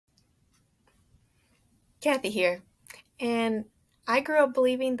Kathy here, and I grew up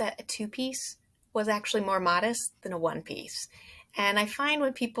believing that a two-piece was actually more modest than a one-piece. And I find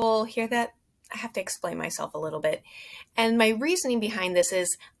when people hear that, I have to explain myself a little bit. And my reasoning behind this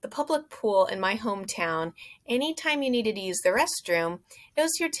is the public pool in my hometown, anytime you needed to use the restroom, it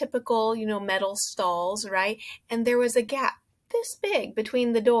was your typical, metal stalls, right? And there was a gap this big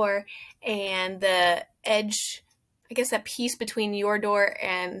between the door and the edge, I guess that piece between your door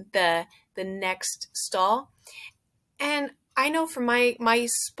and the next stall. And I know from my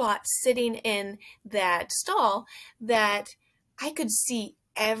spot sitting in that stall that I could see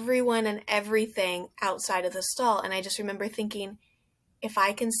everyone and everything outside of the stall. And I just remember thinking, if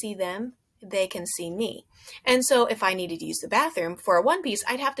I can see them, they can see me. And so if I needed to use the bathroom for a one piece,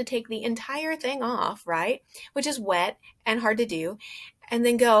 I'd have to take the entire thing off, right? Which is wet and hard to do, and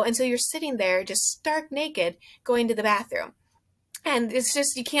then go. And so you're sitting there just stark naked going to the bathroom. And it's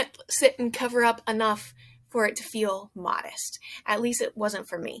just, you can't sit and cover up enough for it to feel modest. At least it wasn't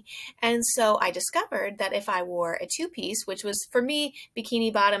for me. And so I discovered that if I wore a two-piece, which was for me,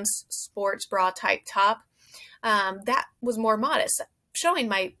 bikini bottoms, sports bra type top, that was more modest. Showing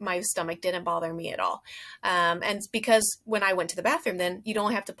my stomach didn't bother me at all. And because when I went to the bathroom, then you'd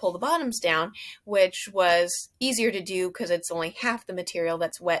only have to pull the bottoms down, which was easier to do because it's only half the material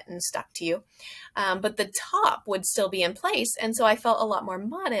that's wet and stuck to you. But the top would still be in place. And so I felt a lot more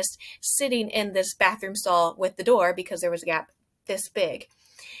modest sitting in this bathroom stall with the door because there was a gap this big.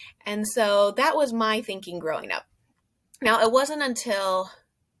 And so that was my thinking growing up. Now, it wasn't until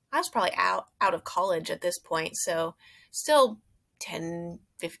I was probably out of college at this point, so still 10,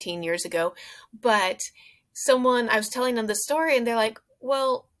 15 years ago, but I was telling them the story and they're like,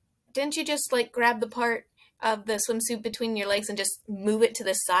 well, didn't you just like grab the part of the swimsuit between your legs and just move it to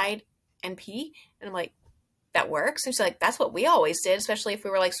the side and pee? And I'm like, that works? And she's like, that's what we always did, especially if we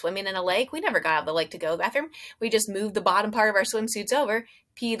were like swimming in a lake. We never got out of the lake to go to the bathroom. We just moved the bottom part of our swimsuits over,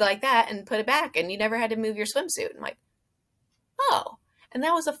 peed like that, and put it back, and you never had to move your swimsuit. I'm like, oh. And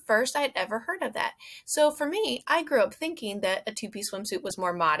that was the first I'd ever heard of that. So for me, I grew up thinking that a two-piece swimsuit was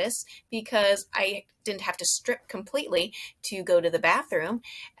more modest because I didn't have to strip completely to go to the bathroom.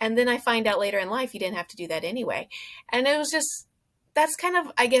 And then I find out later in life you didn't have to do that anyway. And it was just, that's kind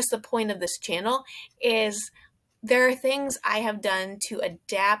of, I guess, the point of this channel is there are things I have done to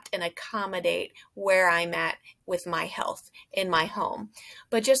adapt and accommodate where I'm at with my health in my home.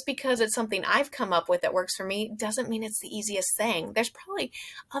 But just because it's something I've come up with that works for me doesn't mean it's the easiest thing. There's probably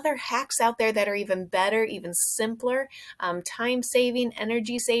other hacks out there that are even better, even simpler, time saving,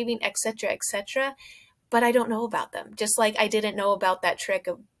 energy saving, etc., etc. But I don't know about them. Just like I didn't know about that trick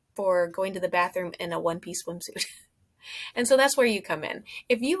for going to the bathroom in a one-piece swimsuit. And so that's where you come in.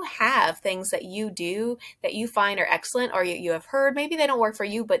 If you have things that you do that you find are excellent, or you have heard, maybe they don't work for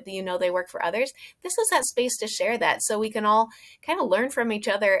you, but you know they work for others, this is that space to share that so we can all kind of learn from each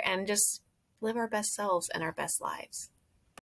other and just live our best selves and our best lives.